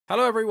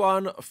Hello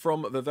everyone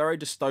from the very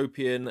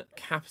dystopian,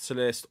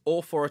 capitalist,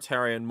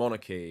 authoritarian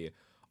monarchy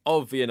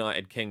of the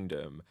United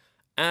Kingdom.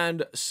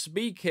 And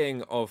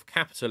speaking of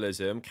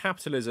capitalism,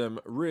 capitalism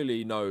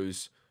really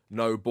knows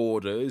no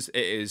borders.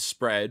 It is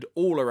spread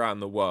all around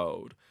the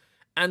world.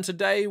 And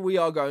today we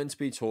are going to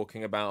be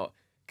talking about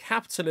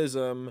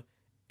capitalism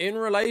in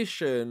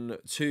relation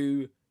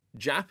to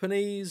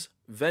Japanese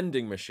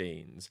vending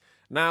machines.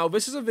 Now,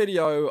 this is a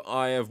video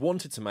I have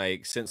wanted to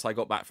make since I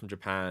got back from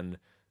Japan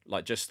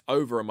like just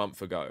over a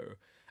month ago,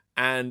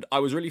 and I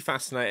was really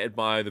fascinated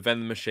by the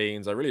vending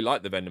machines. I really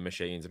like the vending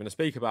machines. I'm going to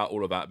speak about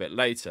all of that a bit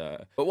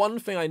later, but one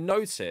thing I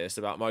noticed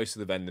about most of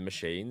the vending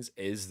machines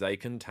is they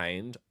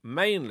contained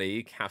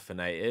mainly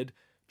caffeinated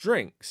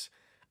drinks,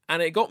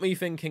 and it got me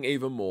thinking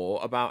even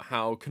more about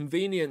how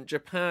convenient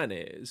Japan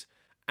is.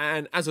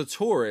 And as a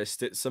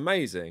tourist, it's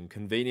amazing,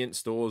 convenience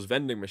stores,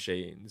 vending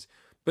machines.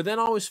 But then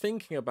I was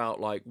thinking about,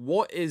 like,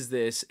 what is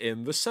this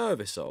in the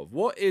service of?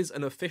 What is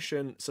an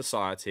efficient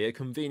society, a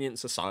convenient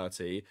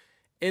society,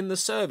 in the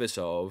service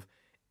of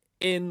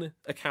in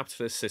a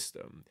capitalist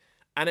system?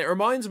 And it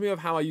reminds me of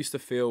how I used to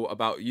feel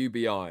about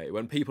UBI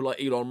when people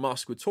like Elon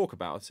Musk would talk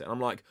about it. And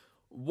I'm like,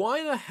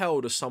 why the hell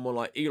does someone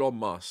like Elon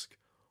Musk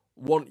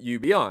want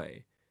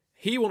UBI?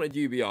 He wanted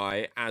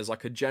UBI as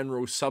like a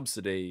general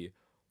subsidy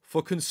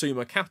for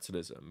consumer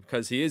capitalism,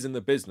 because he is in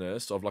the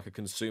business of like a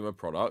consumer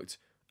product,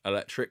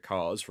 electric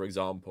cars, for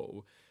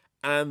example.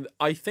 And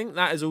I think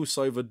that is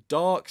also the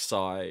dark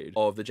side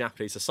of the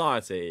Japanese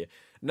society.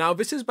 Now,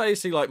 this is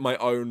basically like my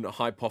own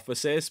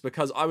hypothesis,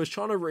 because I was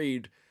trying to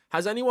read,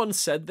 has anyone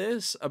said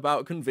this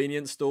about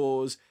convenience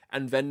stores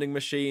and vending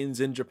machines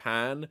in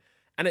Japan?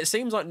 And it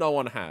seems like no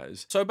one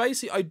has. So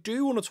basically, I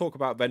do want to talk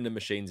about vending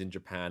machines in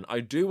Japan.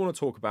 I do want to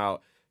talk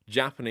about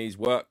Japanese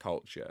work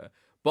culture.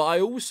 But I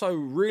also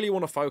really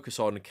want to focus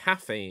on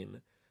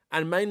caffeine,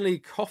 and mainly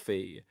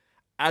coffee,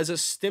 as a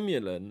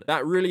stimulant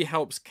that really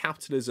helps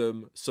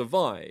capitalism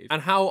survive,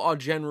 and how our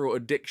general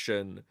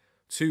addiction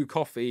to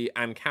coffee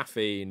and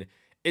caffeine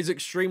is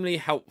extremely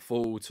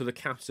helpful to the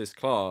capitalist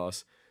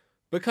class,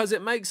 because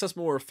it makes us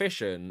more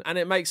efficient and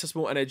it makes us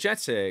more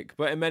energetic,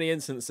 but in many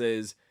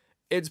instances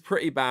it's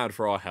pretty bad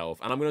for our health.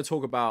 And I'm going to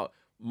talk about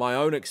my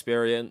own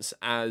experience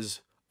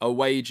as a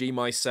wagey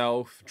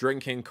myself,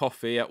 drinking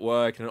coffee at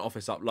work in an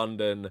office up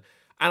London.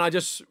 And I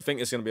just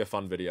think it's going to be a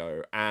fun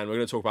video, and we're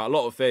going to talk about a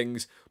lot of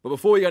things. But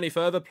before we go any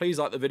further, please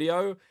like the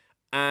video.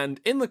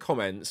 And in the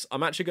comments,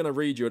 I'm actually going to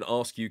read you an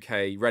Ask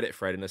UK Reddit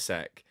thread in a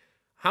sec.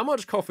 How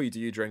much coffee do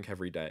you drink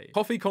every day?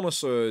 Coffee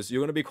connoisseurs, you're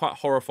going to be quite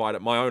horrified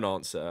at my own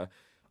answer.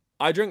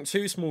 I drink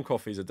 2 small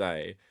coffees a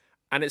day,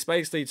 and it's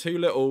basically 2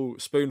 little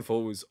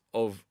spoonfuls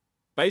of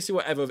basically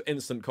whatever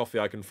instant coffee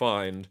I can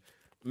find,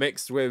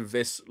 mixed with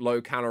this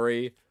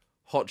low-calorie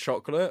hot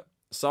chocolate.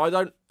 So I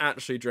don't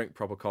actually drink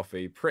proper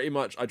coffee. Pretty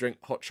much I drink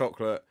hot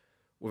chocolate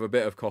with a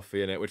bit of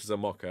coffee in it, which is a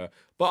mocha.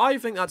 But I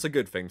think that's a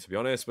good thing, to be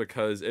honest,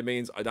 because it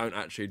means I don't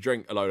actually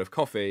drink a load of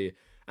coffee.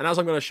 And as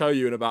I'm going to show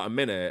you in about a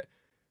minute,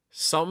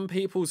 some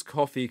people's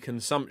coffee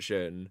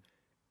consumption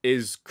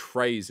is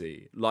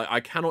crazy. Like, I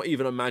cannot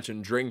even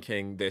imagine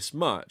drinking this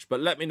much.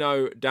 But let me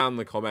know down in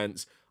the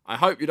comments. I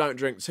hope you don't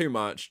drink too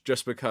much,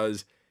 just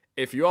because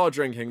if you are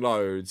drinking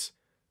loads,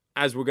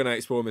 as we're going to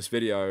explore in this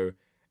video,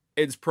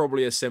 it's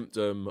probably a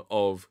symptom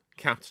of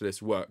capitalist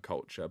work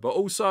culture. But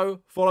also,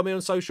 follow me on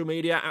social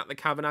media at the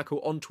Kavernacle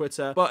on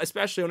Twitter, but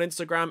especially on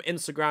Instagram.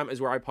 Instagram is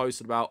where I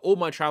posted about all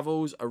my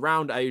travels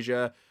around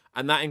Asia,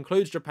 and that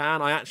includes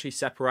Japan. I actually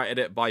separated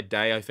it by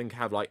day. I think I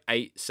have like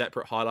 8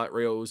 separate highlight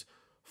reels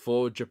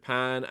for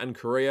Japan and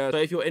Korea. So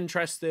if you're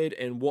interested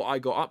in what I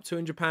got up to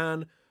in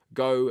Japan,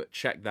 go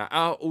check that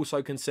out.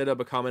 Also consider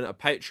becoming a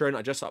patron.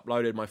 I just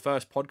uploaded my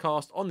first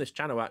podcast on this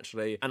channel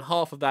actually, and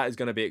half of that is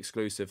going to be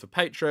exclusive for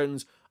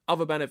patrons.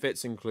 Other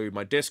benefits include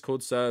my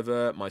Discord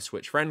server, my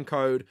Switch friend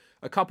code,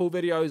 a couple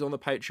videos on the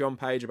Patreon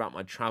page about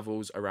my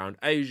travels around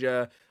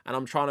Asia, and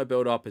I'm trying to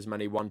build up as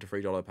many $1 to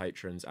 $3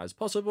 patrons as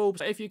possible.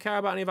 So if you care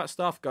about any of that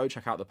stuff, go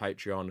check out the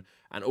Patreon,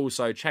 and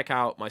also check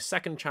out my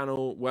second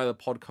channel where the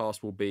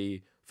podcast will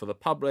be for the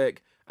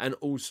public, and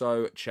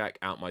also check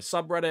out my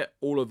subreddit.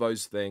 All of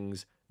those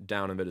things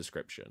down in the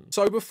description.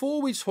 So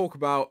before we talk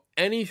about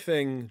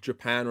anything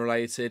Japan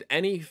related,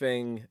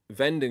 anything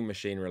vending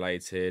machine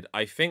related,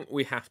 I think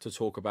we have to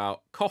talk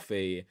about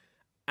coffee,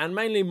 and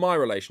mainly my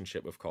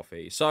relationship with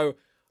coffee. So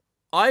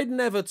I'd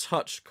never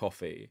touched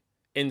coffee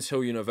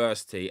until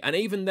university, and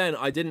even then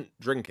I didn't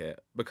drink it,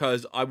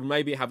 because I would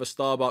maybe have a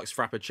Starbucks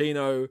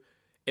Frappuccino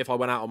if I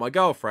went out with my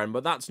girlfriend,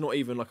 but that's not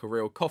even like a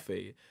real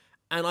coffee.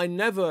 And I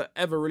never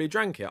ever really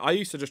drank it. I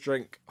used to just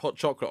drink hot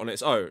chocolate on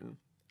its own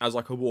as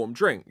like a warm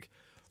drink.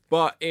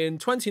 But in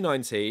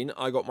 2019,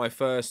 I got my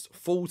first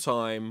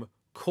full-time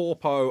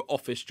corpo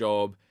office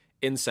job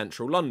in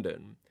central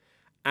London.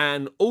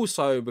 And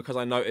also, because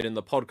I noted in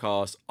the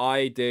podcast,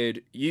 I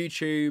did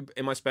YouTube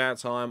in my spare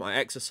time, I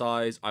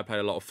exercised, I played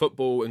a lot of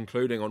football,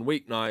 including on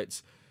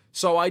weeknights,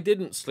 so I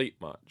didn't sleep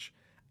much.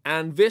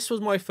 And this was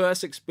my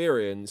first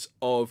experience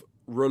of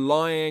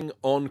relying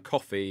on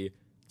coffee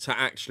to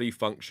actually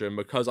function,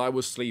 because I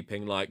was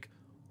sleeping like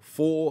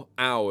 4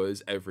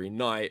 hours every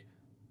night,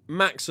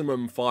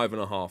 maximum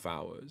 5.5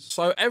 hours.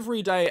 So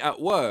every day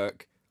at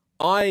work,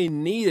 I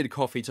needed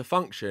coffee to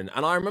function.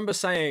 And I remember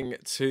saying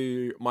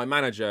to my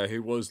manager,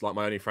 who was like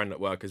my only friend at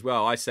work as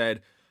well, I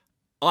said,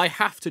 I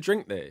have to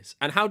drink this.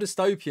 And how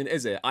dystopian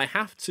is it? I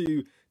have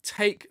to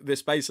take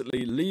this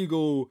basically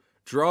legal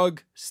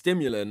drug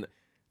stimulant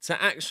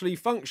to actually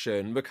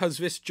function, because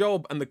this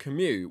job and the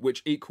commute,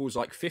 which equals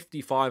like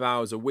 55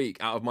 hours a week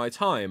out of my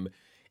time,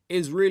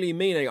 is really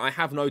meaning I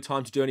have no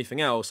time to do anything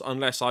else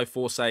unless I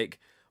forsake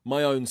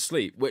my own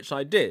sleep, which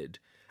I did.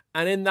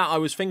 And in that, I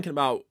was thinking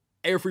about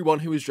everyone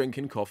who was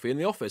drinking coffee in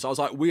the office. I was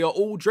like, we are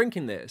all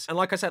drinking this. And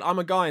like I said, I'm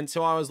a guy,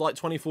 until I was like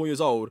 24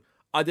 years old,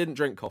 I didn't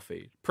drink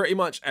coffee pretty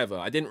much ever.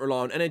 I didn't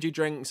rely on energy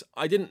drinks.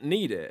 I didn't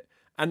need it.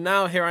 And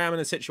now here I am in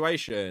a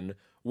situation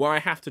where I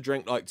have to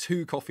drink like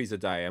 2 coffees a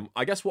day. And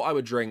I guess what I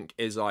would drink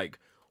is like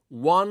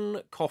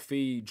 1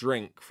 coffee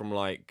drink from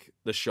like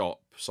the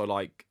shop. So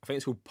like, I think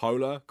it's called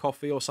Polar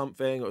Coffee or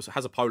something. It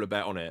has a polar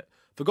bear on it.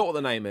 Forgot what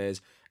the name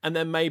is. And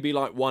then maybe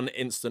like 1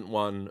 instant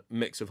one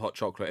mix of hot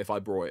chocolate if I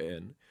brought it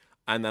in.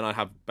 And then I'd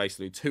have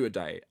basically 2 a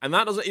day. And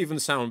that doesn't even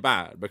sound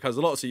bad, because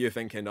lots of you are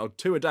thinking, oh,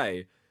 2 a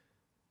day.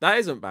 That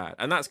isn't bad.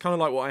 And that's kind of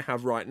like what I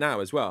have right now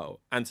as well.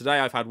 And today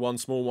I've had 1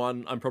 small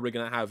one. I'm probably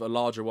going to have a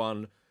larger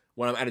one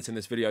when I'm editing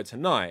this video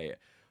tonight.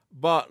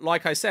 But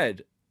like I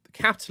said,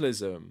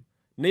 capitalism,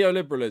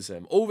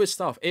 neoliberalism, all this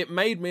stuff, it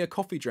made me a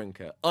coffee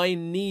drinker. I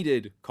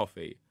needed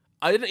coffee.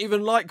 I didn't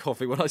even like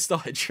coffee when I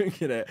started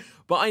drinking it,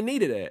 but I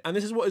needed it. And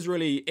this is what has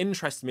really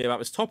interested me about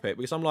this topic,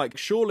 because I'm like,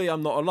 surely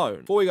I'm not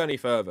alone. Before we go any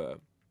further,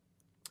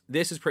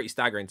 this is pretty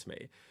staggering to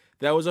me.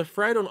 There was a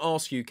thread on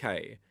Ask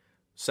UK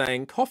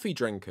saying, coffee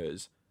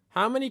drinkers,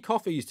 how many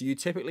coffees do you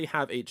typically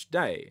have each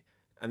day?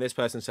 And this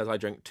person says, I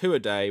drink 2 a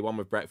day, 1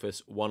 with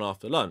breakfast, 1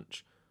 after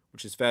lunch,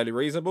 which is fairly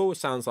reasonable.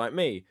 Sounds like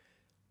me.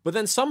 But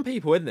then some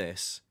people in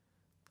this,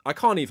 I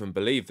can't even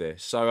believe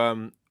this.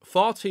 So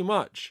far too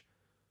much.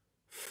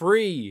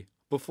 3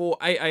 before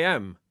 8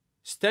 a.m.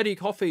 Steady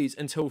coffees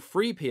until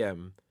 3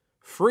 p.m.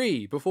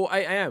 3 before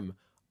 8 a.m.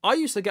 I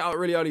used to get out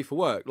really early for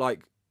work,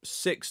 like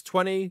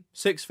 6:20,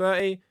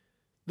 6:30.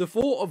 The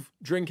thought of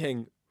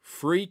drinking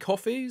 3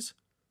 coffees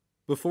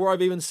before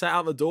I've even set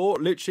out the door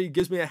literally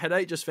gives me a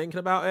headache just thinking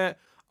about it.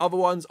 Other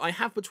ones, I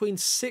have between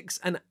 6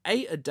 and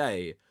 8 a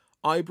day.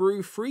 I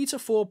brew 3 to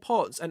 4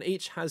 pots and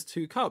each has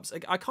 2 cups.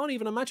 I can't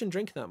even imagine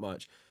drinking that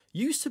much.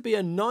 Used to be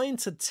a 9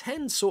 to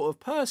 10 sort of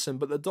person,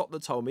 but the doctor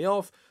told me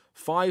off.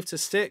 5 to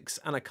 6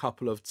 and a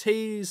couple of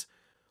teas.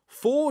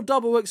 4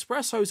 double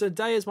espressos a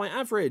day is my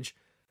average.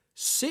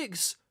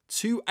 6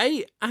 to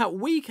 8 at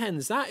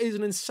weekends. That is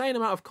an insane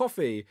amount of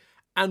coffee.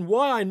 And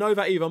why I know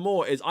that even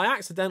more is I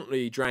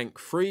accidentally drank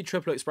 3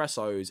 triple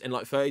espressos in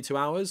like 32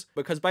 hours.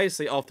 Because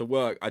basically after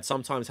work, I'd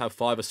sometimes have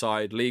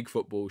 5-a-side league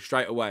football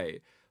straight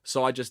away.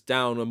 So I just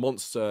down a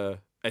monster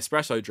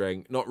espresso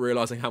drink, not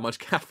realizing how much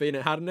caffeine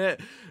it had in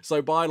it.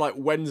 So by like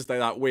Wednesday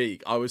that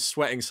week, I was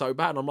sweating so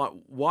bad. And I'm like,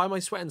 why am I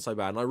sweating so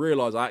bad? And I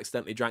realized I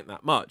accidentally drank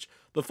that much.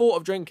 The thought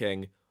of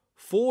drinking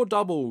 4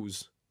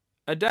 doubles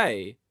a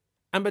day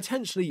and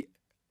potentially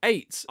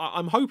 8.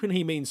 I'm hoping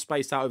he means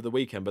spaced out over the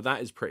weekend, but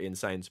that is pretty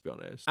insane, to be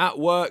honest. At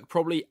work,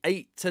 probably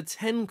 8 to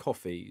 10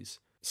 coffees,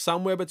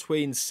 somewhere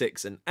between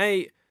 6 and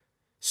 8.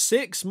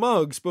 6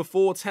 mugs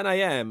before 10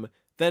 a.m.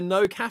 Then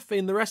no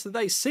caffeine the rest of the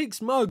day.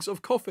 6 mugs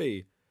of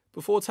coffee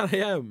before 10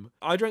 a.m.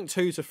 I drink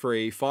 2 to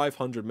 3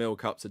 500ml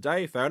cups a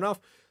day. Fair enough.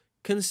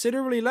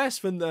 Considerably less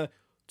than the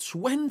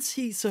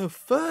 20 to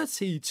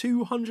 30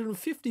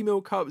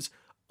 250ml cups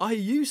I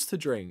used to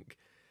drink.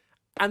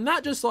 And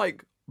that just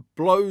like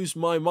blows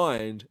my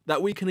mind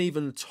that we can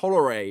even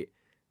tolerate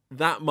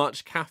that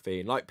much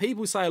caffeine. Like,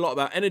 people say a lot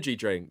about energy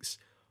drinks,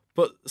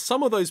 but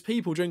some of those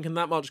people drinking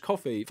that much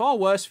coffee, far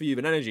worse for you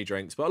than energy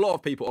drinks, but a lot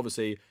of people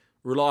obviously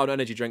rely on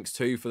energy drinks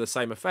too for the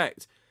same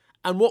effect.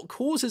 And what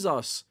causes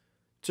us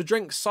to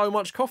drink so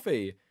much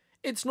coffee?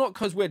 It's not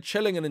because we're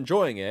chilling and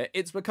enjoying it,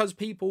 it's because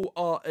people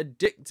are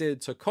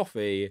addicted to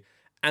coffee,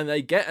 and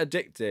they get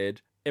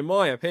addicted, in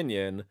my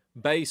opinion,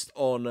 based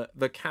on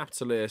the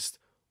capitalist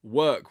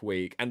work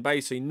week, and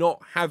basically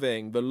not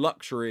having the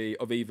luxury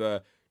of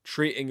either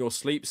treating your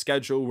sleep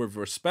schedule with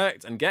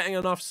respect and getting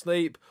enough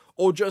sleep,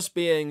 or just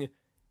being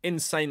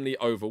insanely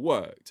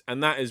overworked.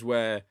 And that is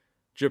where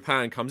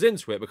Japan comes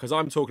into it, because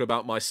I'm talking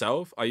about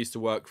myself. I used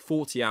to work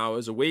 40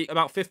 hours a week,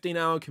 about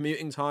 15-hour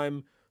commuting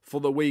time for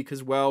the week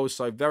as well,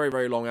 so very,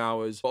 very long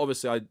hours. But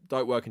obviously I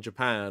don't work in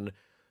Japan,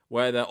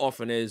 where there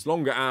often is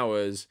longer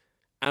hours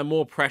and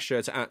more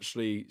pressure to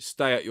actually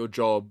stay at your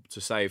job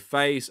to save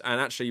face, and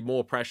actually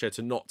more pressure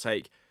to not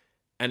take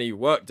any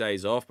work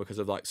days off because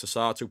of like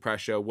societal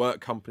pressure,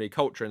 work company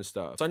culture and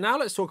stuff. So now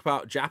let's talk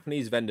about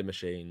Japanese vending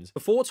machines.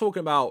 Before talking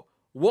about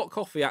what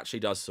coffee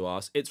actually does to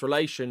us, its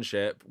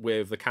relationship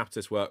with the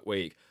capitalist work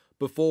week,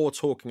 before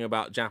talking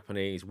about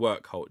Japanese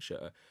work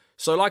culture.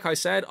 So like I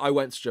said, I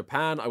went to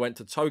Japan, I went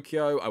to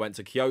Tokyo, I went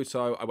to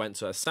Kyoto, I went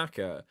to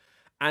Osaka.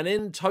 And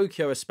in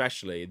Tokyo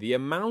especially, the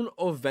amount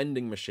of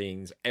vending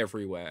machines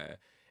everywhere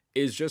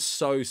is just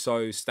so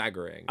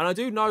staggering. And I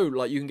do know,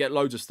 like, you can get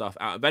loads of stuff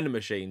out of vending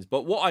machines,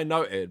 but what I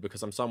noted,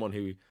 because I'm someone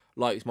who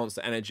likes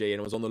Monster Energy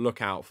and was on the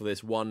lookout for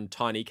this one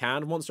tiny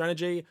can of Monster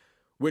Energy,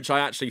 which I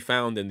actually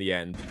found in the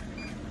end.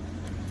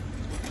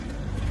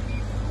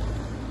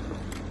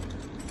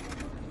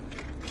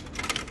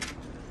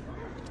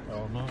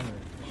 Oh no.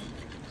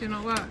 Do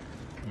not work.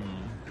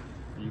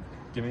 You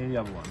give me the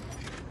other one.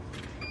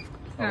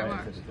 That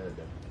works.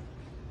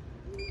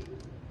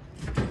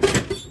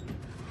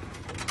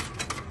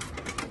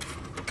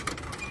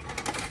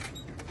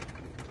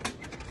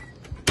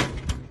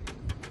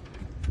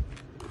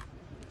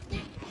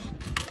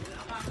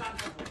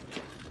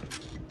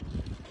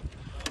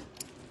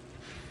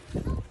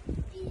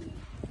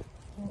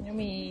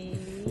 Yummy.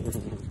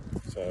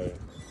 So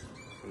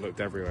I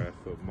looked everywhere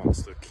for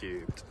Monster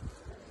Cubed.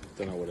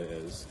 Don't know what it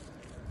is.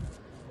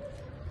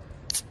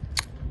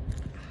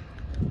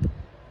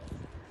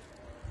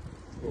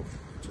 Oof,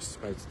 just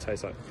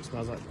tastes like, it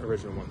smells like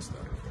original Monster.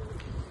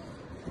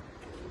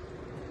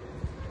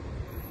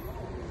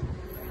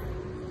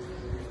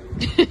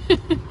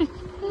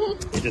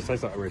 It just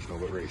tastes like original,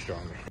 but really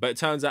strong. But it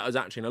turns out there's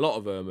actually a lot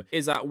of them,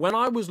 is that when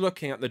I was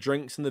looking at the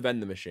drinks in the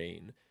vending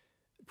machine,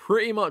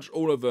 pretty much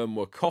all of them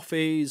were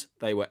coffees,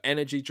 they were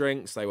energy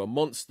drinks, they were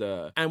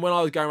Monster. And when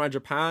I was going around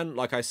Japan,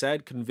 like I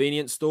said,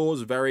 convenience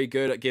stores, very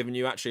good at giving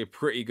you actually a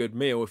pretty good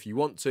meal if you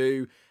want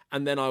to.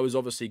 And then I was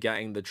obviously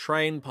getting the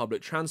train,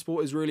 public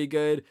transport is really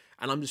good.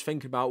 And I'm just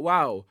thinking about,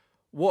 wow,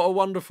 what a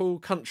wonderful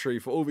country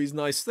for all these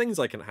nice things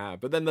I can have.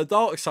 But then the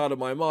dark side of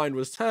my mind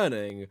was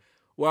turning,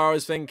 where I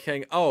was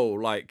thinking, oh,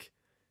 like,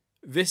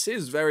 this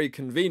is very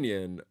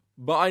convenient.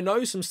 But I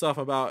know some stuff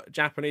about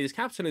Japanese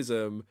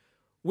capitalism,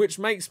 which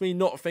makes me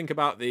not think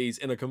about these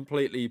in a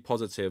completely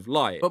positive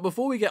light. But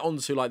before we get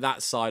onto like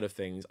that side of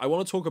things, I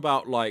want to talk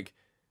about like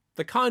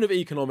the kind of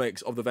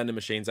economics of the vending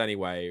machines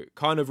anyway,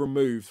 kind of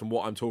removed from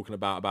what I'm talking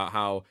about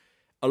how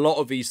a lot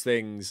of these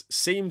things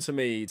seem to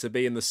me to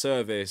be in the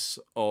service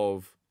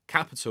of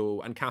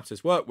capital and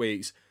capitalist work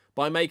weeks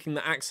by making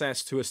the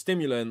access to a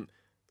stimulant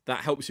that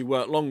helps you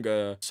work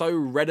longer so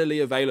readily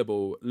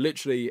available,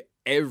 literally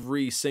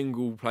every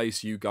single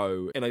place you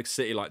go in a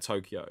city like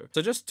Tokyo.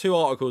 So just two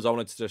articles I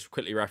wanted to just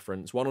quickly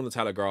reference, one on the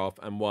Telegraph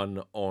and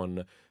one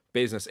on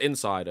Business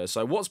Insider.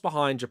 So what's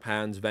behind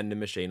Japan's vending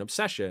machine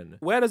obsession?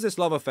 Where does this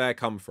love affair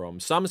come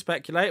from? Some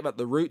speculate that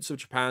the roots of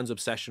Japan's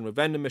obsession with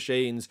vending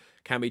machines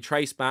can be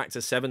traced back to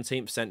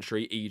 17th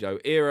century Edo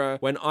era,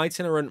 when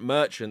itinerant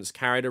merchants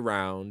carried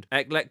around an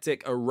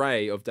eclectic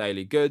array of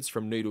daily goods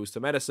from noodles to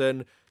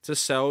medicine to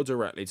sell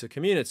directly to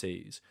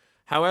communities.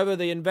 However,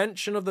 the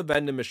invention of the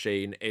vending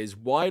machine is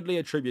widely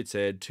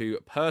attributed to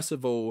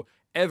Percival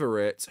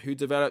Everett, who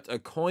developed a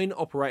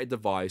coin-operated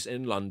device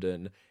in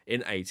London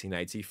in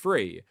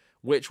 1883,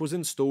 which was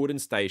installed in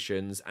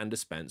stations and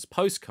dispensed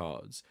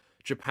postcards.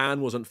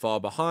 Japan wasn't far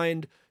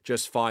behind.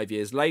 Just 5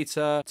 years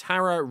later,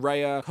 Tara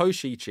Rhea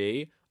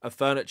Koshichi, a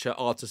furniture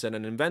artisan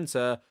and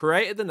inventor,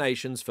 created the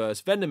nation's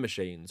first vending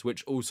machines,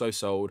 which also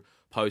sold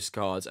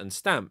postcards and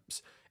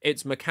stamps.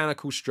 Its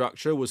mechanical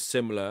structure was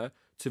similar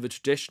to the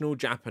traditional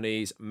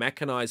Japanese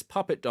mechanized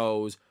puppet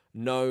dolls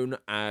known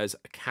as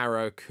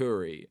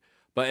karakuri.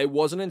 But it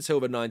wasn't until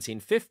the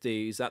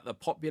 1950s that the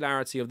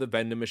popularity of the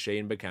vending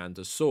machine began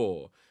to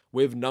soar,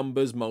 with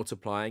numbers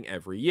multiplying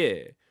every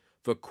year.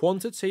 The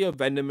quantity of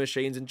vending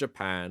machines in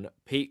Japan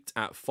peaked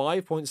at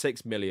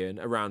 5.6 million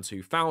around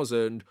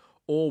 2000,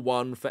 or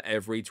one for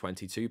every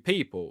 22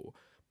 people.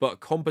 But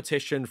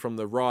competition from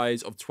the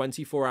rise of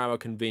 24-hour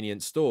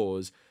convenience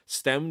stores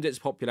stemmed its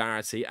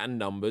popularity, and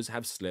numbers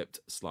have slipped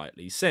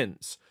slightly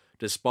since.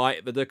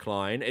 Despite the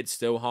decline, it's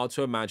still hard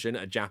to imagine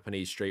a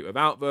Japanese street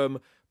without them,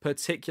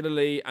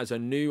 particularly as a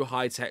new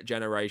high-tech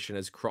generation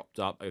has cropped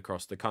up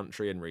across the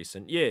country in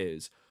recent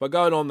years. But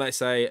going on, they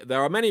say,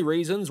 there are many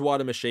reasons why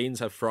the machines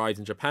have thrived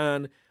in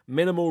Japan: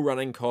 minimal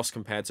running costs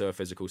compared to a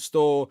physical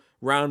store,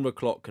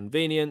 round-the-clock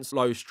convenience,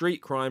 low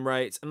street crime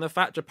rates, and the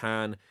fact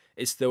Japan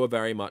is still a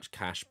very much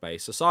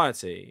cash-based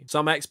society.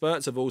 Some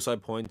experts have also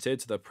pointed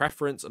to the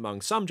preference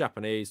among some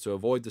Japanese to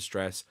avoid the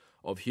stress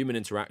of human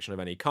interaction of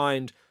any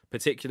kind,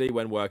 particularly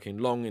when working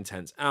long,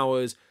 intense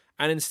hours,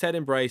 and instead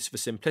embrace the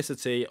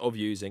simplicity of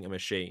using a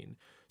machine.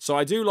 So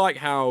I do like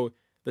how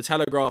the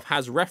Telegraph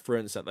has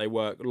referenced that they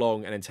work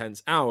long and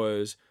intense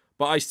hours,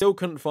 but I still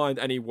couldn't find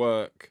any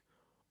work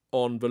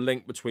on the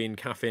link between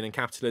caffeine and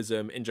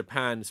capitalism in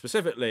Japan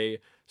specifically,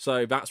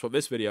 so that's what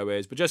this video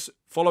is. But just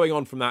following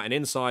on from that, an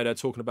insider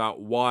talking about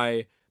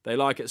why they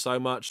like it so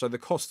much. So the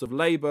cost of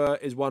labour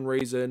is one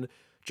reason.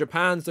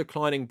 Japan's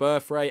declining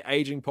birth rate,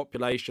 aging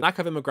population, lack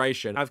of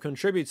immigration have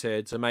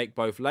contributed to make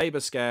both labour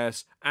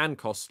scarce and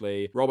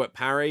costly. Robert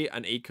Parry,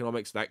 an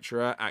economics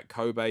lecturer at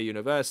Kobe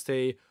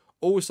University,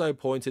 also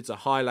pointed to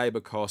high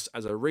labour costs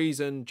as a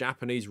reason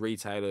Japanese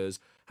retailers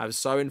have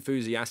so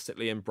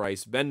enthusiastically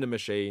embraced vending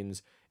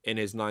machines in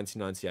his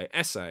 1998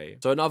 essay.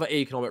 So another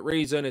economic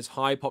reason is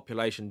high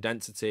population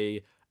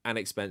density and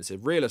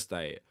expensive real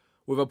estate.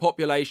 With a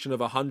population of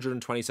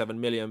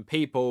 127 million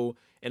people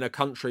in a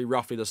country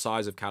roughly the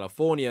size of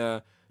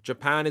California,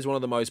 Japan is one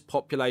of the most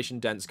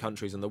population-dense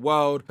countries in the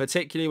world,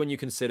 particularly when you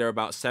consider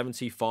about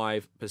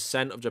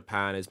 75% of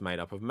Japan is made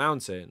up of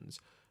mountains.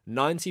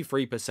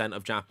 93%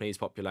 of Japanese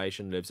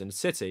population lives in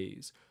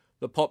cities.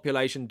 The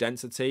population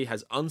density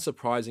has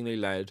unsurprisingly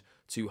led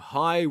to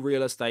high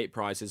real estate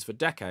prices for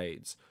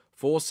decades,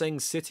 forcing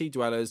city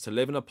dwellers to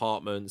live in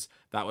apartments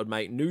that would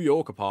make New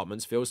York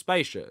apartments feel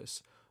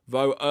spacious.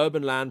 Though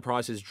urban land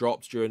prices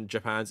dropped during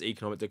Japan's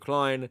economic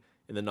decline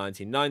in the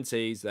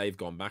 1990s, they've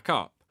gone back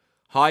up.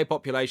 High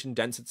population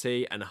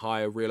density and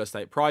higher real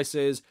estate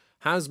prices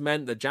has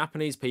meant that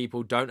Japanese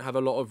people don't have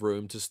a lot of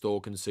room to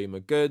store consumer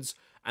goods,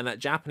 and that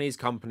Japanese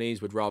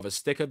companies would rather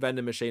stick a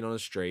vending machine on a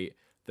street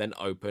than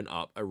open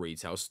up a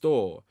retail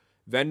store.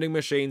 Vending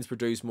machines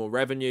produce more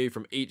revenue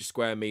from each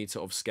square meter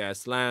of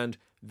scarce land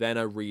than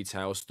a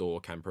retail store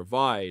can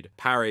provide,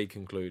 Parry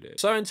concluded.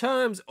 So in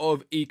terms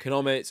of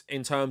economics,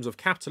 in terms of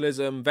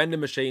capitalism, vending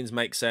machines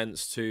make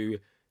sense to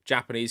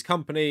Japanese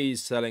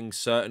companies selling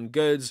certain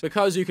goods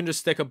because you can just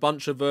stick a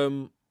bunch of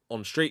them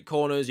on street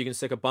corners, you can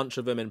stick a bunch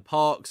of them in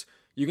parks,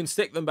 you can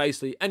stick them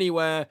basically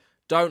anywhere,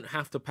 don't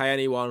have to pay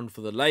anyone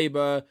for the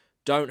labor,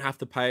 don't have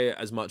to pay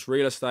as much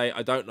real estate.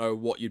 I don't know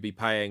what you'd be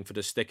paying for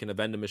just sticking a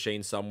vending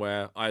machine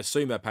somewhere. I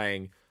assume they're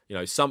paying,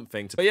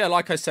 something. But yeah,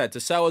 like I said, to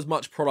sell as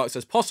much products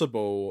as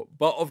possible.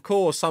 But of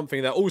course,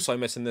 something they're also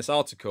missing in this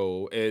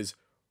article is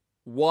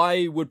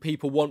why would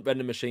people want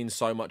vending machines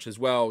so much as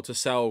well to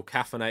sell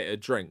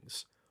caffeinated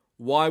drinks?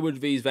 Why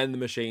would these vending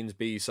machines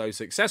be so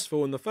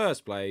successful in the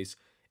first place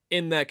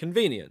in their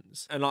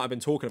convenience? And like I've been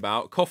talking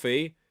about,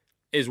 coffee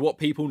is what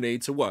people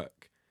need to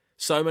work.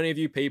 So many of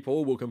you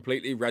people will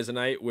completely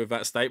resonate with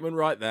that statement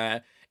right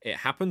there. It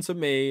happened to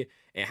me,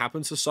 it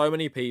happens to so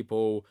many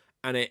people,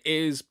 and it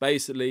is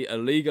basically a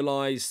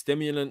legalized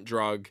stimulant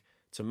drug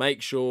to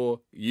make sure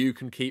you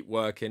can keep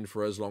working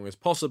for as long as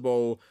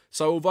possible.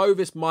 So although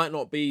this might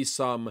not be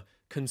some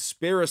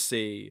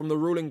conspiracy from the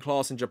ruling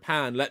class in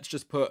Japan, let's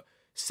just put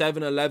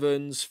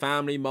 7-Elevens,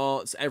 Family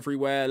Marts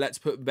everywhere, let's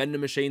put vending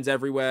machines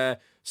everywhere,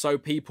 so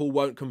people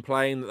won't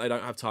complain that they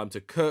don't have time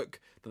to cook,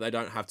 that they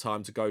don't have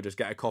time to go just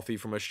get a coffee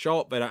from a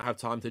shop, they don't have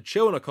time to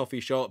chill in a coffee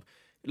shop.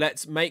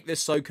 Let's make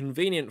this so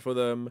convenient for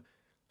them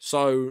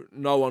so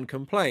no one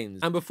complains.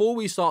 And before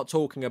we start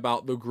talking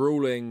about the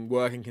grueling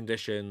working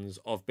conditions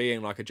of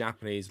being like a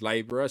Japanese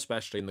labourer,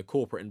 especially in the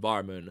corporate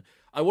environment,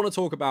 I want to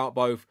talk about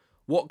both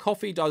what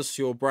coffee does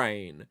to your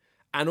brain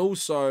and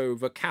also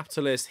the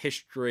capitalist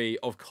history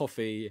of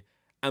coffee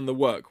and the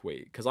work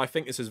week, because I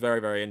think this is very,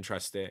 very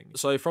interesting.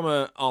 So from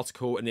an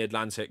article in The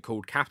Atlantic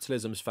called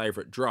Capitalism's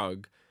Favourite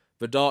Drug,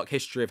 The Dark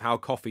History of How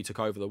Coffee Took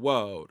Over the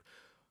World.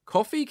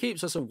 Coffee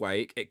keeps us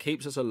awake, it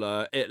keeps us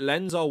alert, it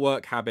lends our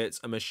work habits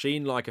a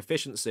machine-like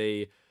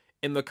efficiency.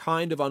 In the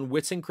kind of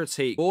unwitting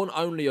critique, born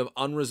only of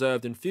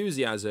unreserved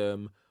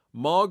enthusiasm,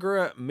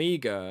 Margaret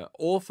Meager,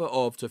 author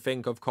of To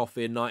Think of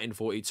Coffee in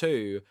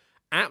 1942,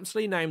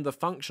 aptly named the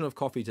function of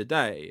coffee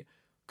today.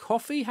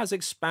 Coffee has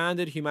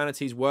expanded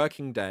humanity's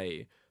working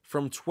day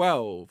from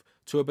 12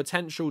 to a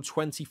potential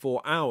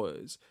 24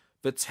 hours.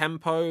 The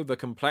tempo, the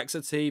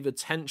complexity, the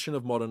tension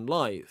of modern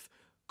life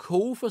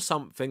call for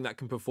something that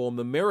can perform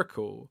the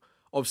miracle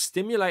of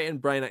stimulating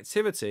brain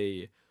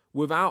activity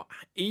without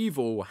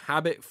evil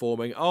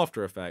habit-forming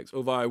after effects.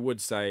 Although I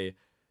would say,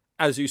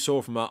 as you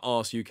saw from our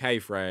Ask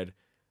UK thread,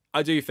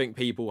 I do think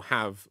people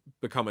have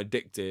become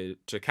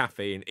addicted to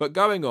caffeine. But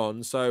going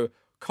on, so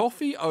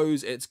coffee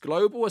owes its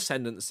global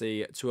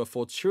ascendancy to a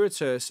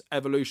fortuitous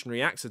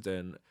evolutionary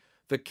accident.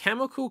 The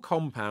chemical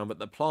compound that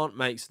the plant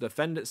makes to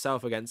defend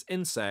itself against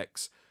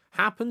insects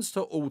happens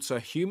to alter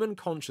human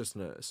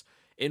consciousness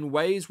in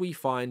ways we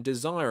find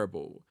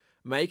desirable,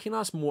 making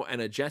us more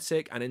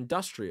energetic and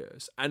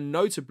industrious, and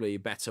notably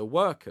better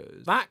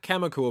workers. That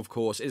chemical, of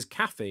course, is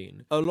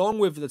caffeine. Along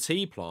with the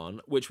tea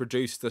plant, which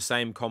produces the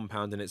same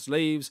compound in its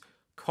leaves,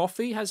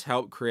 coffee has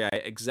helped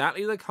create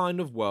exactly the kind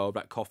of world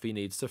that coffee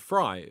needs to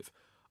thrive.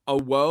 A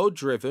world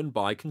driven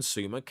by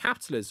consumer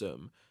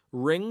capitalism,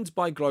 ringed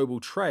by global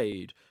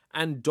trade,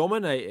 and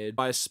dominated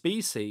by a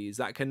species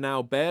that can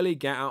now barely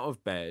get out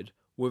of bed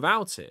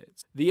without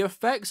it. The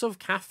effects of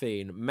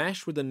caffeine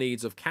mesh with the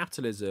needs of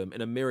capitalism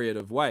in a myriad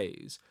of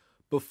ways.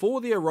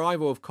 Before the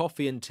arrival of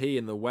coffee and tea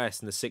in the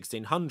West in the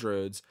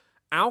 1600s,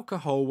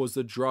 alcohol was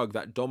the drug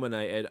that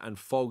dominated and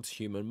fogged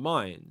human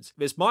minds.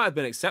 This might have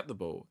been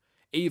acceptable,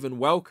 even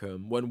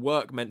welcome, when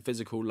work meant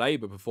physical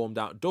labour performed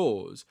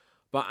outdoors,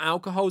 but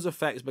alcohol's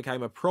effects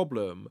became a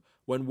problem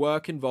when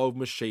work involved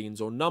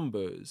machines or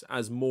numbers,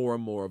 as more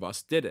and more of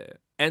us did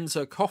it.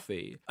 Enter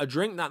coffee, a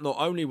drink that not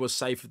only was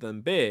safer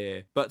than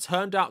beer, but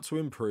turned out to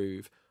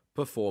improve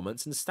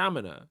performance and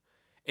stamina.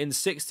 In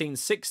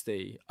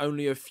 1660,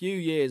 only a few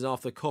years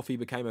after coffee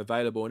became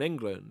available in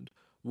England,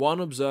 one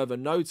observer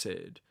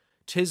noted,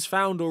 "'Tis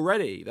found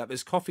already that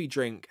this coffee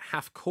drink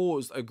hath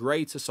caused a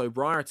greater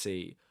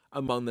sobriety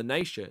among the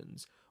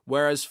nations,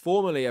 whereas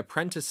formerly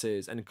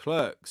apprentices and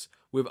clerks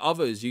with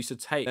others used to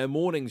take their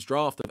morning's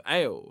draught of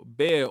ale,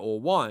 beer, or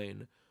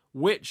wine,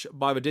 which,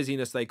 by the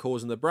dizziness they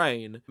cause in the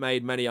brain,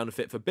 made many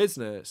unfit for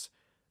business.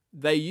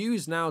 they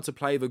use now to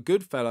play the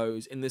good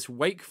fellows in this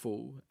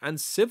wakeful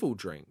and civil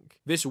drink.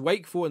 This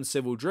wakeful and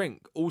civil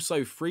drink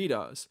also freed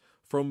us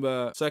from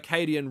the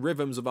circadian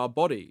rhythms of our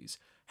bodies,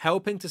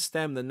 helping to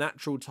stem the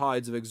natural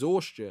tides of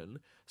exhaustion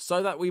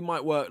so that we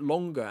might work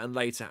longer and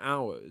later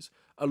hours.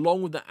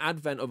 Along with the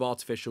advent of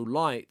artificial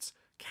light,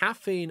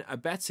 caffeine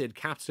abetted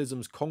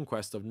capitalism's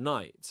conquest of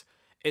night.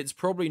 It's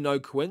probably no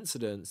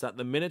coincidence that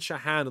the miniature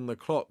hand on the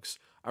clocks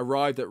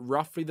arrived at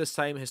roughly the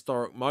same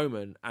historic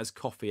moment as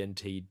coffee and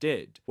tea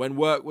did, when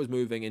work was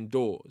moving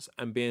indoors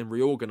and being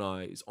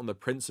reorganised on the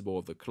principle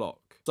of the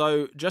clock.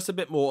 So, just a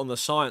bit more on the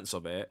science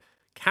of it,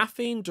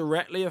 caffeine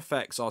directly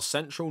affects our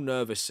central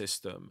nervous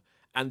system,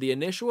 and the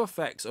initial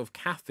effects of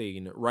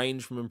caffeine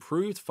range from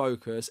improved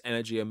focus,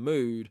 energy and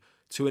mood,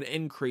 to an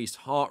increased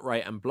heart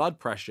rate and blood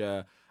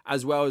pressure,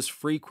 as well as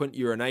frequent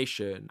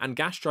urination and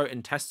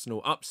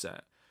gastrointestinal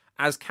upset.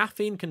 As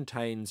caffeine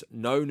contains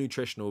no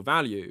nutritional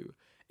value,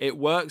 it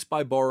works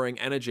by borrowing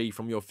energy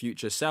from your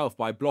future self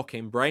by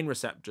blocking brain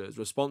receptors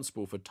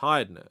responsible for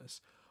tiredness.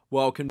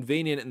 While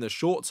convenient in the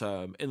short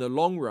term, in the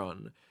long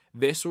run,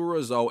 this will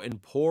result in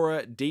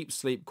poorer deep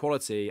sleep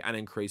quality and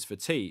increased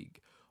fatigue.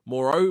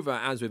 Moreover,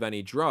 as with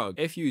any drug,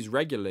 if used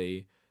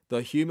regularly,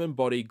 the human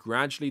body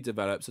gradually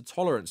develops a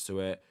tolerance to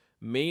it,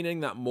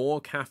 meaning that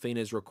more caffeine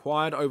is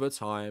required over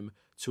time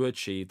to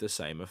achieve the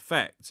same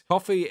effect.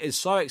 Coffee is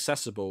so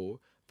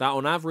accessible that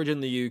on average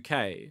in the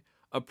UK,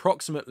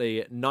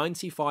 approximately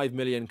 95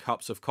 million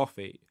cups of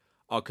coffee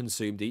are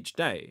consumed each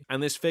day,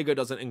 and this figure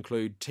doesn't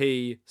include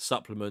tea,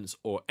 supplements,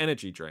 or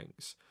energy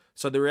drinks.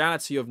 So the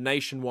reality of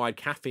nationwide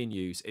caffeine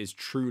use is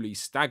truly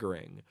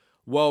staggering.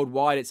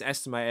 Worldwide, it's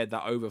estimated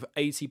that over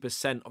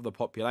 80% of the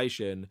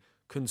population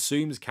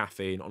consumes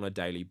caffeine on a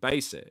daily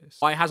basis.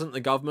 Why hasn't the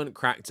government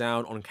cracked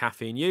down on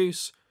caffeine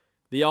use?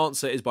 The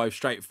answer is both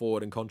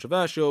straightforward and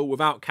controversial.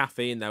 Without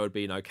caffeine, there would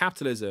be no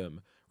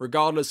capitalism.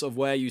 Regardless of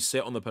where you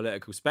sit on the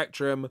political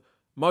spectrum,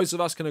 most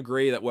of us can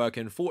agree that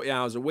working 40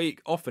 hours a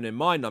week, often in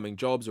mind-numbing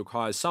jobs,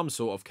 requires some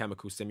sort of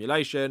chemical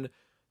stimulation.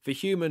 The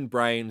human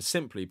brain,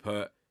 simply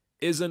put,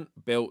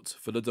 isn't built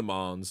for the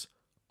demands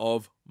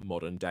of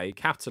modern-day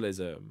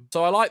capitalism.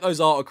 So I like those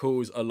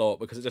articles a lot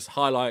because it just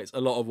highlights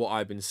a lot of what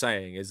I've been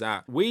saying, is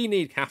that we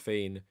need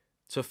caffeine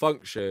to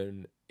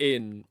function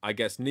in, I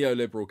guess,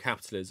 neoliberal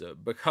capitalism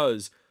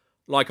because,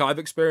 like I've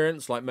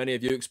experienced, like many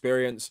of you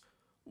experience,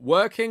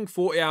 working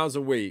 40 hours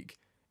a week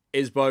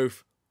is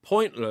both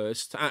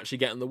pointless to actually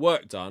getting the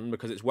work done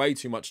because it's way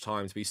too much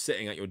time to be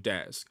sitting at your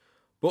desk,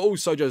 but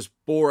also just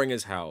boring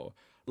as hell.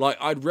 Like,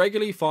 I'd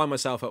regularly find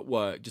myself at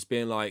work just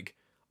being like,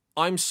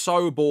 I'm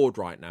so bored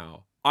right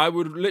now. I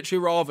would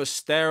literally rather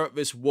stare at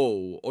this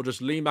wall or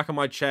just lean back on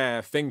my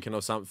chair thinking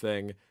of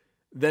something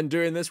than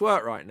doing this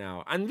work right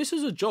now. And this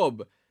is a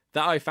job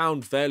that I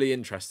found fairly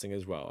interesting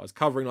as well. I was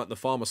covering like the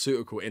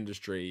pharmaceutical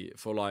industry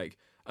for like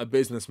a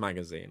business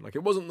magazine. Like,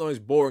 it wasn't the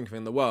most boring thing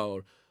in the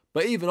world,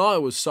 but even I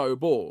was so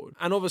bored.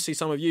 And obviously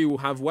some of you will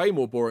have way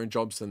more boring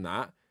jobs than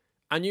that,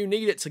 and you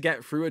need it to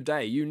get through a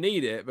day. You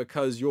need it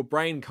because your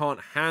brain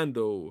can't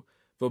handle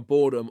the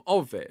boredom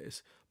of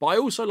this. But I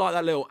also like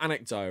that little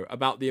anecdote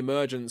about the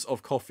emergence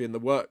of coffee in the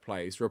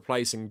workplace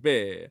replacing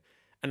beer,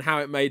 and how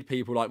it made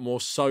people like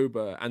more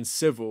sober and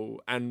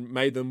civil and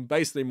made them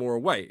basically more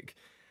awake.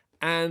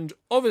 And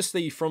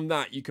obviously from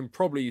that you can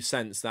probably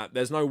sense that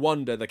there's no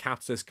wonder the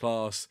capitalist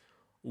class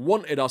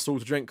wanted us all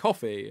to drink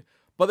coffee.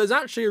 But there's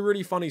actually a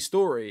really funny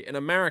story in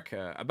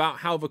America about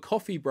how the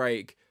coffee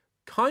break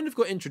kind of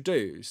got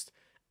introduced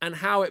and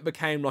how it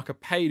became like a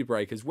paid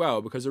break as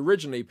well, because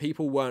originally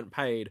people weren't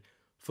paid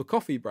for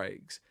coffee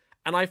breaks.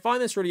 And I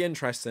find this really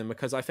interesting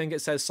because I think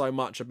it says so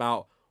much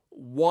about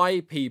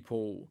why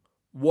people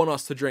want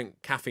us to drink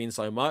caffeine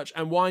so much,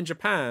 and why in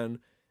Japan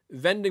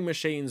vending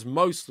machines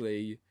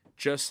mostly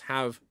just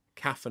have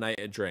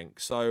caffeinated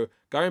drinks. So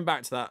going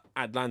back to that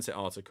Atlantic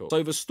article.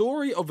 So the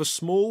story of a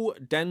small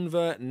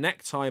Denver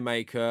necktie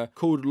maker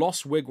called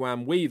Los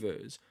Wigwam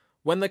Weavers.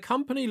 When the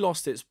company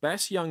lost its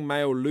best young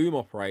male loom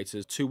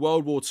operators to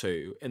World War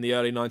II in the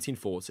early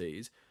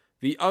 1940s,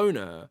 the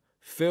owner,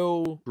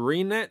 Phil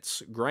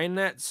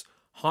Grainetz,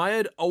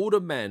 hired older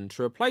men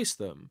to replace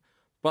them,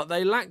 but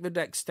they lacked the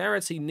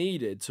dexterity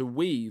needed to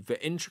weave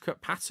the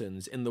intricate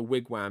patterns in the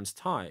wigwam's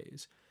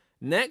ties.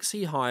 Next,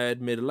 he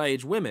hired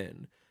middle-aged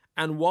women,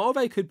 and while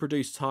they could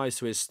produce ties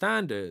to his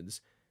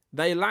standards,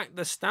 they lacked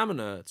the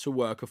stamina to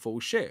work a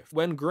full shift.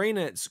 When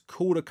Greenitz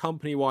called a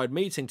company-wide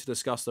meeting to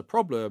discuss the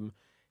problem,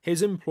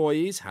 his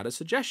employees had a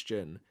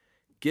suggestion.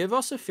 Give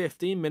us a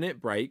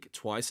 15-minute break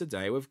twice a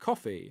day with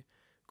coffee.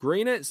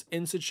 Greenitz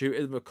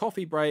instituted the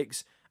coffee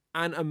breaks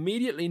and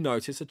immediately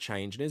noticed a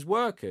change in his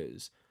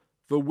workers.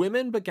 The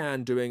women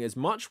began doing as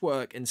much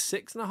work in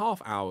 6.5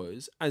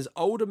 hours as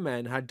older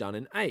men had done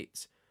in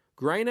 8.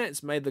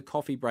 Greenitz made the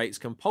coffee breaks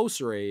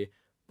compulsory,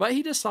 but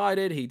he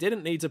decided he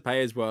didn't need to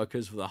pay his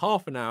workers for the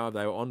half an hour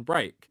they were on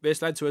break.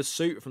 This led to a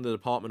suit from the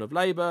Department of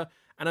Labour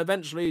and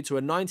eventually to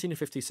a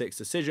 1956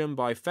 decision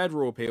by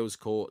Federal Appeals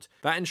Court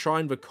that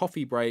enshrined the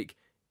coffee break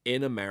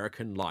in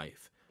American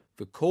life.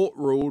 The court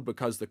ruled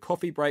because the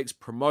coffee breaks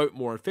promote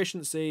more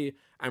efficiency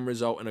and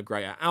result in a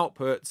greater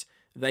output,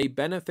 they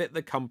benefit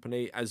the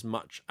company as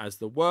much as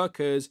the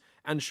workers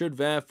and should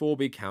therefore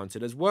be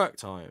counted as work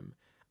time.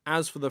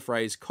 As for the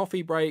phrase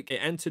coffee break, it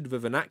entered the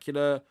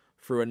vernacular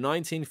through a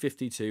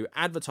 1952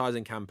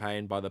 advertising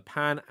campaign by the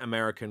Pan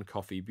American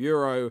Coffee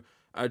Bureau,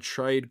 a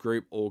trade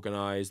group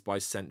organized by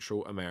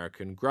Central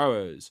American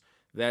growers.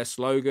 Their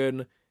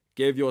slogan,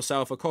 "Give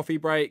yourself a coffee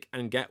break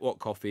and get what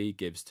coffee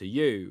gives to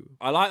you."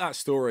 I like that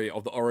story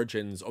of the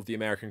origins of the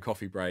American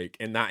coffee break,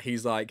 in that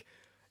he's like,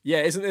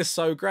 yeah, isn't this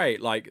so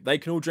great? Like, they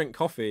can all drink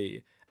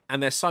coffee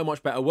and they're so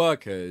much better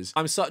workers.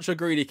 I'm such a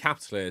greedy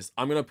capitalist.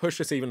 I'm going to push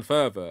this even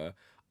further.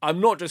 I'm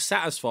not just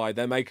satisfied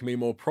they're making me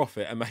more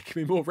profit and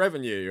making me more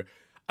revenue.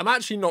 I'm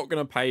actually not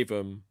going to pay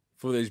them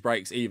for these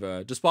breaks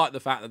either, despite the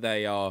fact that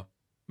they are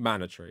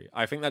mandatory.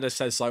 I think that just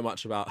says so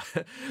much about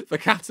the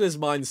capitalist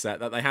mindset,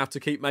 that they have to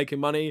keep making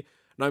money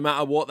no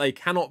matter what. They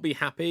cannot be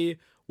happy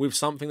with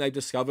something they've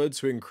discovered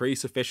to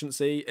increase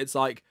efficiency. It's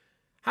like,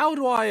 how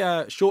do I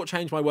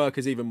shortchange my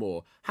workers even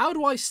more? How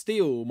do I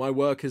steal my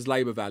workers'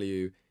 labour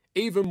value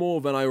even more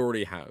than I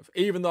already have,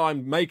 even though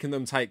I'm making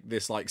them take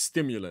this like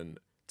stimulant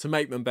to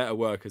make them better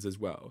workers as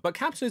well? But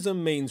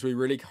capitalism means we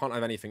really can't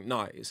have anything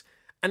nice.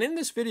 And in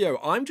this video,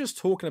 I'm just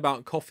talking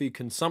about coffee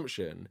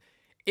consumption.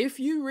 If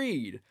you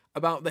read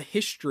about the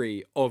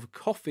history of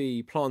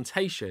coffee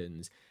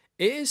plantations,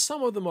 it is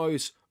some of the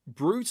most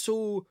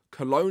brutal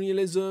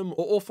colonialism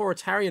or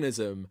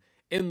authoritarianism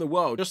in the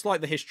world. Just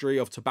like the history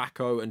of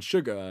tobacco and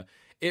sugar,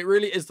 it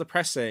really is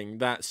depressing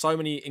that so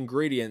many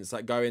ingredients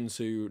that go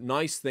into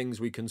nice things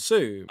we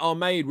consume are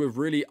made with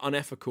really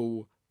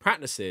unethical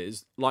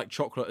practices, like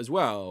chocolate as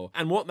well.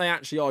 And what they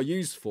actually are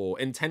used for,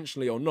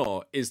 intentionally or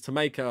not, is to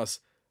make us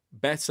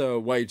better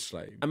wage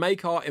slaves and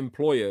make our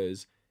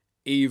employers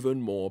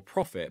even more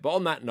profit. But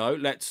on that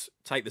note, let's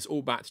take this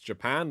all back to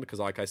Japan, because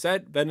like I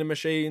said, vending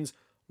machines,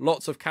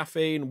 lots of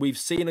caffeine. We've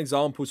seen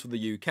examples from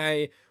the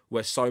UK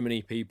where so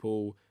many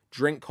people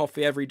drink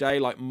coffee every day.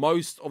 Like,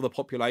 most of the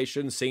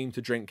population seem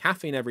to drink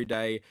caffeine every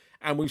day,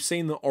 and we've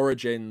seen the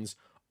origins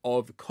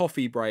of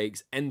coffee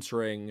breaks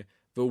entering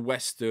the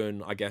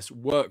Western, I guess,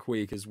 work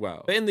week as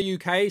well. But in the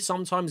UK,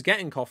 sometimes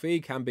getting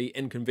coffee can be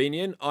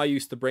inconvenient. I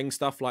used to bring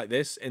stuff like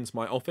this into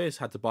my office,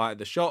 had to buy it at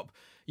the shop.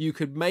 You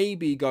could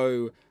maybe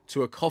go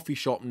to a coffee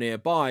shop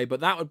nearby,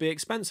 but that would be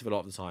expensive a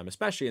lot of the time,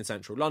 especially in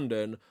central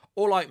London.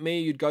 Or like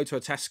me, you'd go to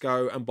a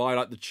Tesco and buy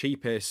like the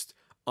cheapest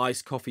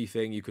iced coffee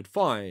thing you could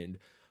find.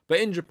 But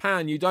in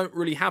Japan, you don't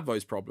really have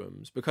those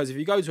problems, because if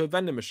you go to a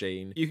vending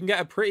machine, you can get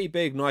a pretty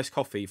big, nice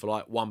coffee for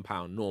like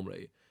 £1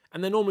 normally.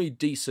 And they're normally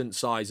decent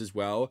size as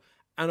well.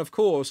 And of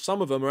course,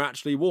 some of them are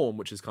actually warm,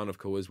 which is kind of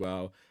cool as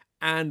well.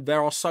 And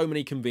there are so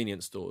many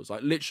convenience stores,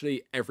 like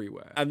literally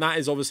everywhere. And that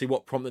is obviously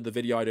what prompted the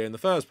video idea in the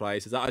first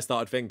place, is that I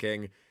started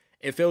thinking,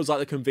 it feels like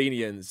the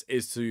convenience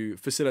is to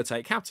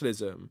facilitate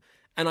capitalism.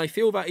 And I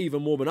feel that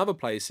even more than other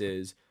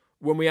places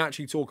when we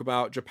actually talk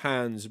about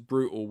Japan's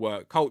brutal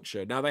work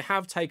culture. Now, they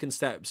have taken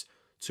steps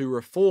to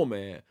reform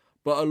it,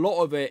 but a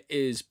lot of it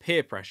is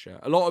peer pressure.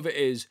 A lot of it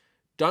is,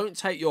 don't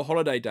take your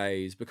holiday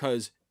days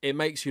because it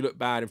makes you look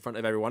bad in front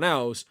of everyone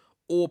else,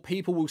 or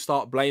people will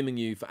start blaming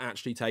you for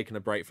actually taking a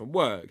break from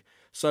work.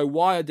 So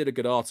Wire did a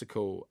good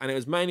article, and it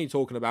was mainly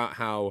talking about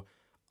how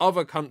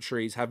other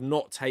countries have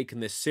not taken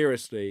this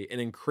seriously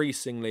in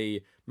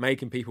increasingly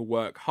making people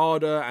work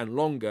harder and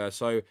longer.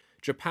 So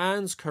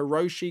Japan's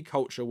karoshi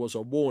culture was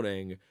a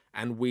warning,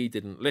 and we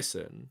didn't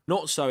listen.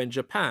 Not so in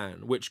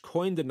Japan, which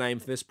coined the name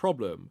for this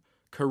problem,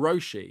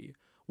 karoshi,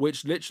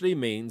 which literally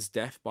means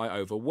death by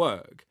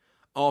overwork.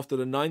 After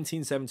the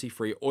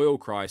 1973 oil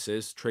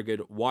crisis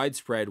triggered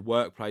widespread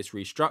workplace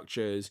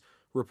restructures,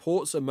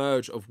 reports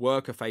emerged of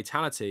worker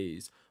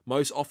fatalities,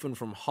 most often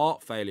from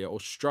heart failure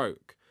or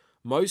stroke.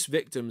 Most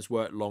victims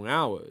worked long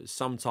hours,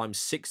 sometimes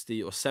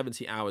 60 or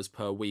 70 hours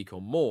per week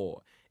or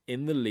more,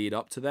 in the lead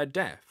up to their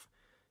death.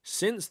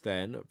 Since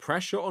then,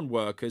 pressure on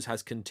workers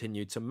has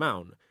continued to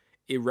mount.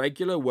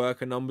 Irregular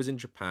worker numbers in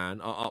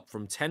Japan are up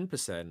from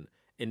 10%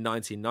 in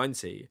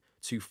 1990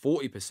 to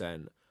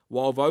 40%,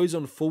 while those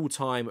on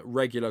full-time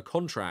regular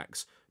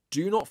contracts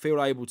do not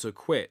feel able to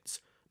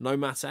quit, no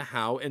matter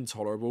how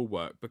intolerable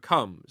work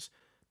becomes.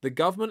 The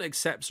government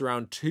accepts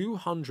around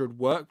 200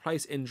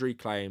 workplace injury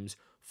claims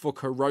for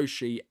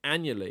karoshi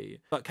annually,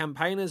 but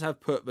campaigners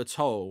have put the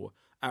toll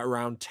at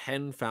around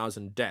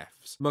 10,000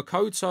 deaths.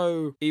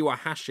 Makoto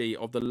Iwahashi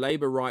of the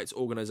labour rights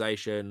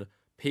organisation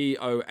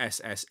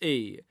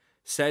POSSE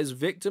says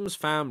victims'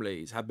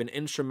 families have been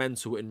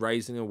instrumental in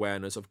raising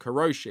awareness of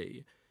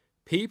karoshi.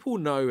 People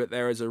know that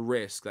there is a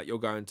risk that you're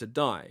going to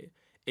die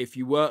if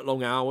you work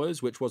long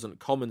hours, which wasn't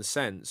common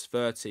sense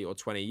 30 or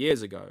 20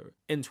 years ago.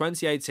 In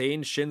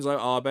 2018, Shinzo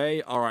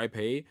Abe,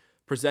 RIP,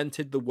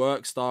 presented the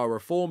Work Style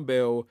Reform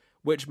Bill,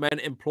 which meant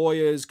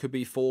employers could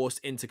be forced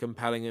into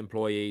compelling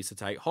employees to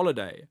take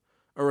holiday,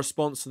 a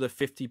response to the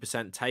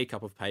 50%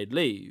 take-up of paid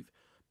leave.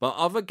 But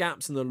other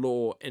gaps in the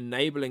law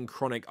enabling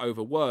chronic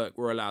overwork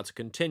were allowed to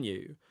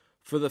continue.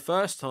 For the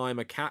first time,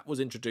 a cap was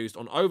introduced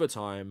on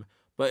overtime,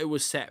 but it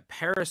was set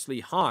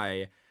perilously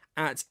high,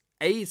 at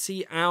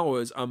 80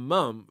 hours a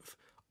month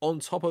on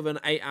top of an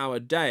 8-hour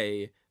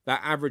day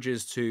that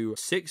averages to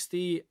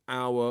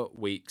 60-hour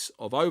weeks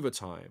of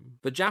overtime.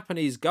 The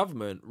Japanese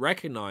government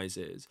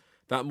recognizes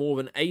that more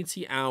than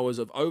 80 hours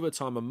of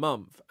overtime a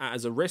month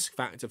as a risk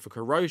factor for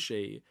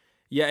karoshi,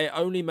 yet it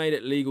only made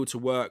it legal to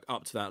work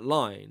up to that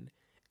line.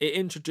 It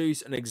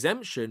introduced an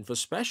exemption for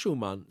special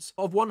months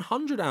of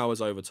 100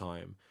 hours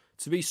overtime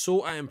to be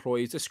sought at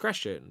employees'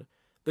 discretion.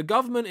 The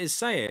government is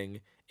saying,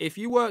 if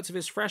you work to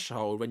this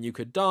threshold when you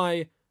could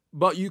die,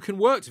 but you can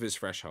work to this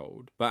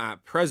threshold. But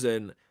at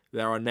present,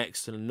 there are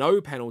next to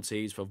no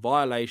penalties for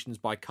violations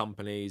by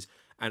companies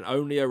and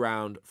only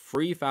around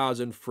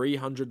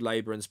 3,300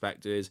 labour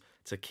inspectors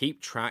to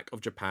keep track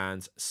of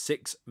Japan's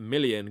 6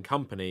 million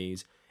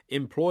companies.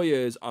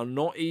 Employers are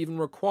not even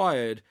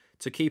required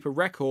to keep a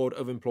record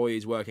of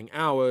employees' working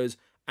hours,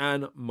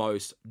 and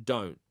most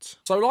don't.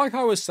 So like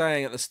I was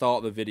saying at the start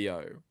of the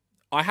video,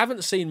 I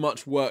haven't seen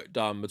much work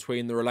done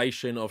between the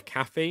relation of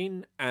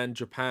caffeine and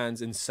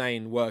Japan's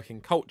insane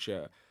working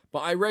culture, but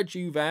I read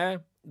you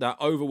there that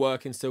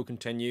overworking still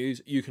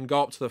continues. You can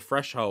go up to the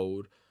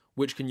threshold,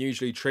 which can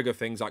usually trigger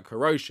things like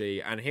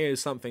karoshi, and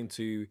here's something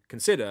to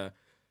consider.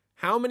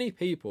 How many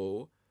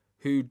people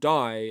who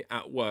die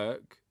at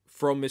work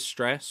from this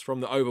stress,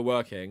 from the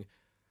overworking,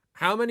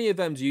 how many of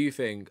them do you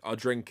think are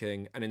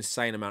drinking an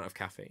insane amount of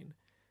caffeine?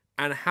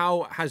 And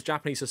how has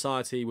Japanese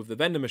society with the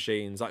vending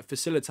machines like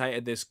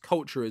facilitated this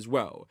culture as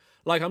well?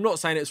 Like, I'm not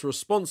saying it's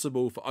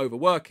responsible for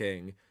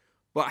overworking,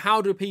 but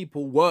how do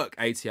people work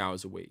 80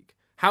 hours a week?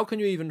 How can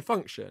you even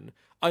function?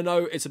 I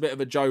know it's a bit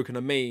of a joke and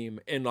a meme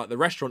in like the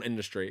restaurant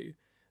industry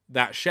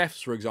that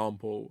chefs, for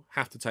example,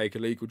 have to take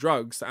illegal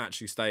drugs to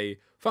actually stay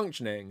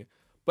functioning.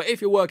 But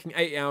if you're working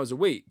 80 hours a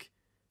week,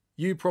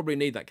 you probably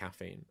need that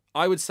caffeine.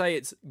 I would say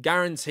it's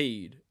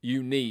guaranteed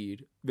you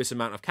need this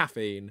amount of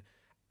caffeine,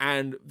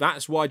 and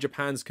that's why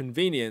Japan's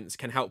convenience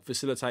can help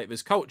facilitate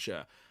this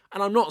culture.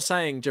 And I'm not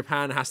saying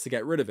Japan has to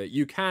get rid of it.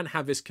 You can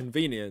have this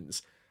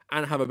convenience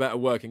and have a better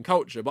working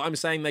culture, but I'm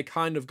saying they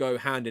kind of go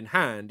hand in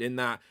hand in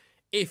that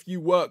if you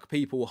work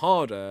people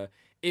harder,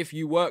 if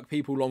you work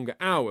people longer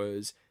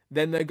hours,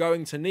 then they're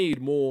going to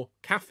need more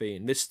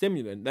caffeine, this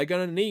stimulant. They're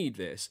going to need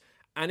this.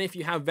 And if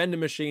you have vending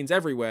machines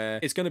everywhere,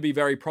 it's going to be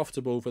very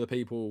profitable for the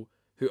people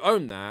who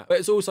own that. But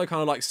it's also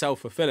kind of like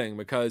self-fulfilling,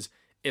 because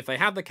if they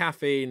have the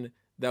caffeine,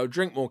 they'll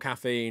drink more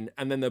caffeine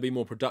and then they'll be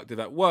more productive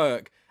at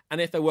work. And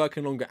if they're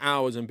working longer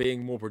hours and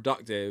being more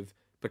productive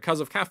because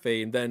of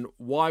caffeine, then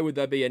why would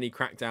there be any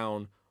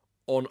crackdown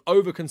on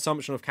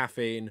overconsumption of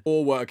caffeine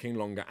or working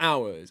longer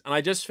hours? And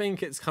I just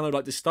think it's kind of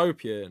like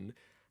dystopian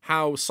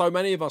how so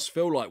many of us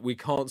feel like we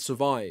can't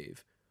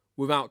survive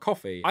without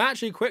coffee. I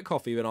actually quit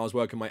coffee when I was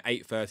working my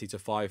 8:30 to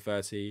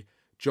 5:30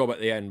 job at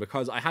the end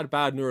because I had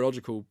bad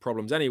neurological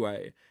problems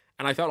anyway.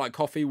 And I felt like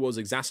coffee was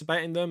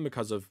exacerbating them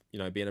because of, you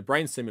know, being a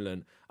brain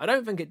stimulant. I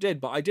don't think it did,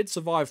 but I did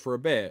survive for a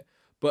bit.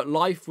 But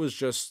life was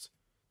just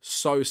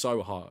so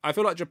hard. I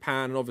feel like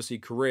Japan and obviously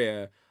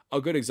Korea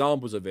are good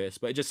examples of this,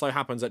 but it just so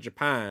happens that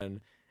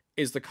Japan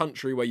is the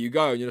country where you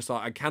go and you're just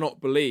like, I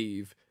cannot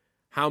believe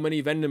how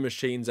many vending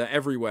machines are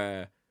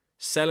everywhere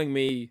selling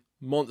me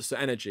Monster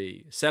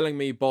Energy, selling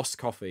me Boss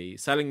Coffee,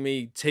 selling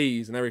me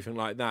teas and everything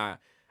like that.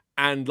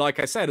 And like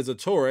I said, as a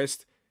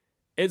tourist,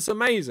 it's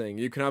amazing.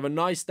 You can have a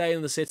nice day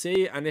in the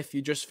city, and if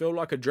you just feel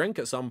like a drink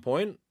at some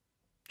point,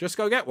 just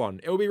go get one.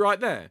 It'll be right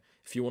there.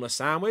 If you want a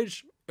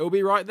sandwich, it'll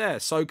be right there.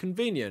 So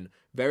convenient.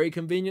 Very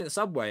convenient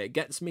subway. It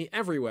gets me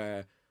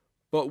everywhere.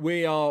 But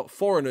we are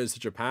foreigners to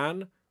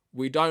Japan.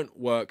 We don't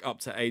work up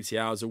to 80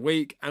 hours a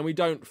week, and we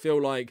don't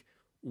feel like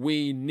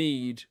we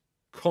need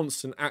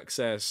constant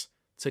access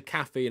to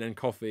caffeine and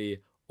coffee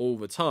all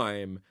the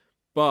time.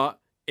 But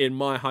in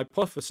my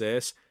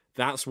hypothesis,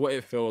 that's what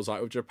it feels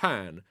like with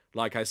Japan.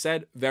 Like I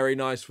said, very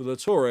nice for the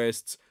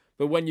tourists,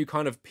 but when you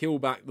kind of peel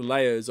back the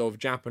layers of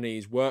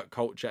Japanese work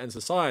culture and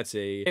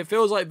society, it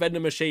feels like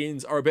vending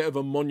machines are a bit of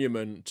a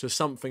monument to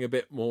something a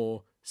bit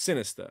more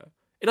sinister.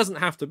 It doesn't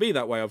have to be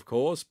that way, of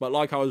course, but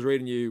like I was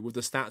reading you with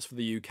the stats for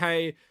the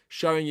UK,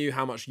 showing you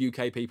how much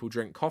UK people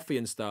drink coffee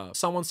and stuff.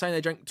 Someone saying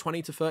they drink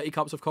 20 to 30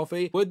 cups of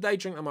coffee. Would they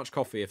drink that much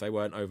coffee if they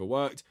weren't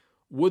overworked?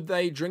 Would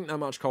they drink that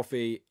much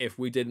coffee if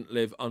we didn't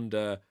live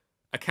under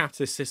a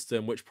capitalist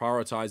system which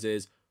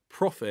prioritizes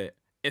profit,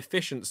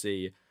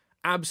 efficiency,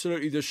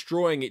 absolutely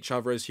destroying each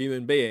other as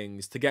human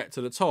beings to get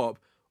to the top?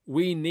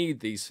 We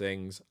need these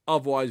things,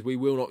 otherwise we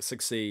will not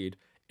succeed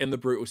in the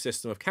brutal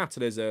system of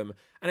capitalism.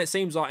 And it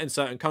seems like in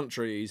certain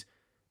countries,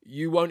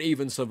 you won't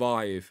even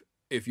survive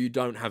if you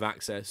don't have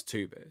access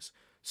to this.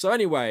 So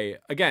anyway,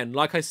 again,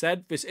 like I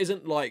said, this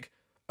isn't like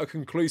a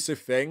conclusive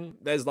thing.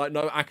 There's like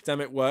no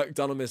academic work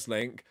done on this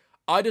link.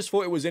 I just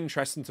thought it was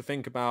interesting to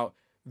think about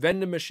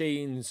vending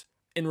machines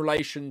in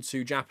relation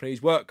to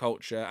Japanese work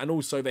culture and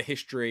also the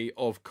history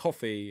of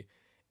coffee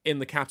in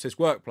the capitalist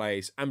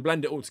workplace and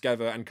blend it all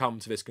together and come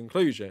to this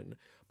conclusion.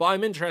 But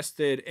I'm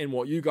interested in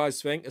what you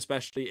guys think,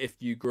 especially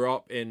if you grew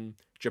up in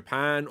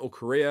Japan or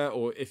Korea,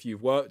 or if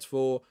you've worked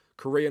for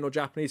Korean or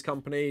Japanese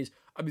companies.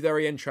 I'd be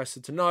very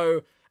interested to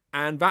know.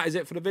 And that is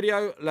it for the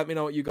video. Let me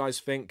know what you guys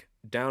think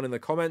down in the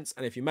comments.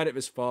 And if you made it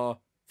this far,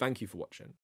 thank you for watching.